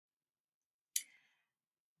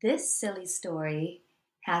This silly story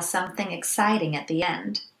has something exciting at the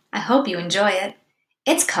end. I hope you enjoy it.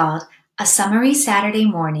 It's called A Summery Saturday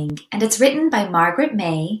Morning, and it's written by Margaret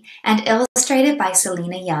Mahy and illustrated by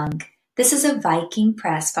Selina Young. This is a Viking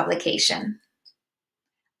Press publication.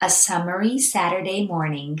 A Summery Saturday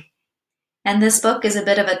Morning. And this book is a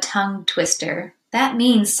bit of a tongue twister. That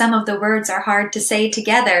means some of the words are hard to say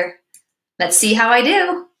together. Let's see how I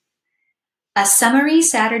do. A Summery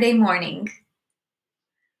Saturday Morning.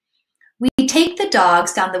 We take the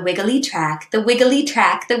dogs down the wiggly track, the wiggly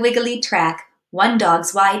track, the wiggly track. One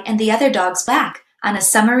dog's white and the other dog's black on a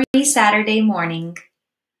summery Saturday morning.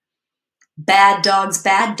 Bad dogs,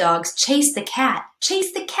 chase the cat,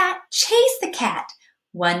 chase the cat, chase the cat.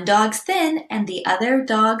 One dog's thin and the other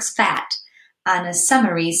dog's fat on a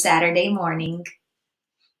summery Saturday morning.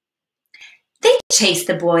 They chase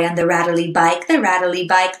the boy on the rattly bike, the rattly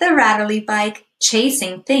bike, the rattly bike.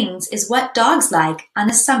 Chasing things is what dogs like on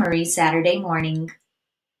a summery Saturday morning.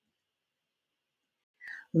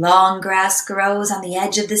 Long grass grows on the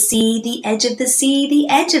edge of the sea, the edge of the sea,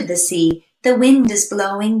 the edge of the sea. The wind is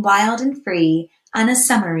blowing wild and free on a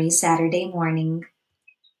summery Saturday morning.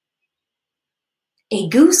 A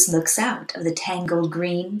goose looks out of the tangled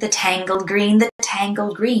green, the tangled green, the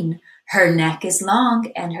tangled green. Her neck is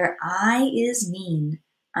long and her eye is mean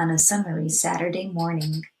on a summery Saturday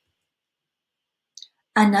morning.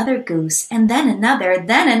 Another goose, and then another,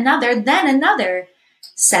 then another, then another.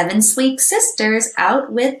 7 sleek sisters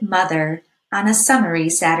out with mother on a summery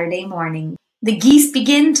Saturday morning. The geese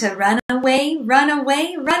begin to run away, run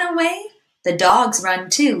away, run away. The dogs run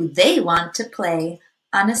too, they want to play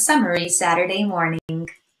on a summery Saturday morning.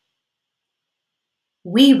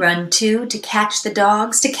 We run too to catch the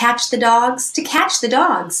dogs, to catch the dogs, to catch the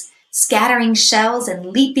dogs, scattering shells and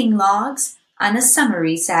leaping logs on a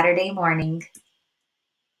summery Saturday morning.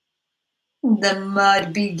 The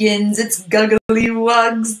mud begins its guggly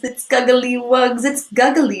wugs, its guggly wugs, its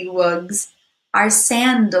guggly wugs. Our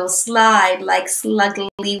sandals slide like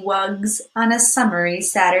sluggly wugs on a summery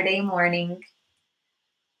Saturday morning.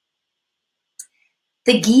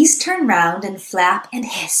 The geese turn round and flap and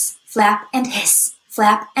hiss, flap and hiss,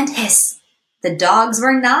 flap and hiss. The dogs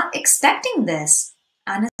were not expecting this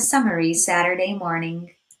on a summery Saturday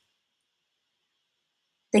morning.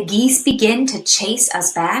 The geese begin to chase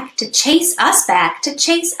us back, to chase us back, to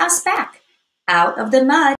chase us back, out of the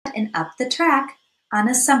mud and up the track on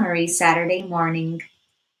a summery Saturday morning.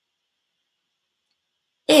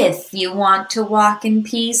 If you want to walk in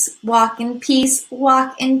peace, walk in peace,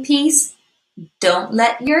 walk in peace, don't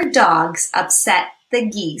let your dogs upset the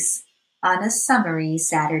geese on a summery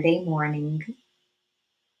Saturday morning.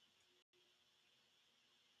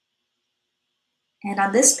 And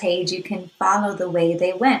on this page, you can follow the way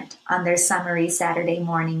they went on their summery Saturday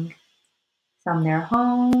morning. From their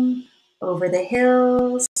home, over the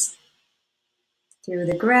hills, through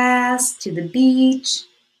the grass, to the beach,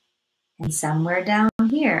 and somewhere down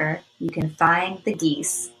here, you can find the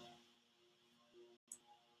geese.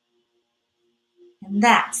 And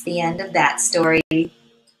that's the end of that story.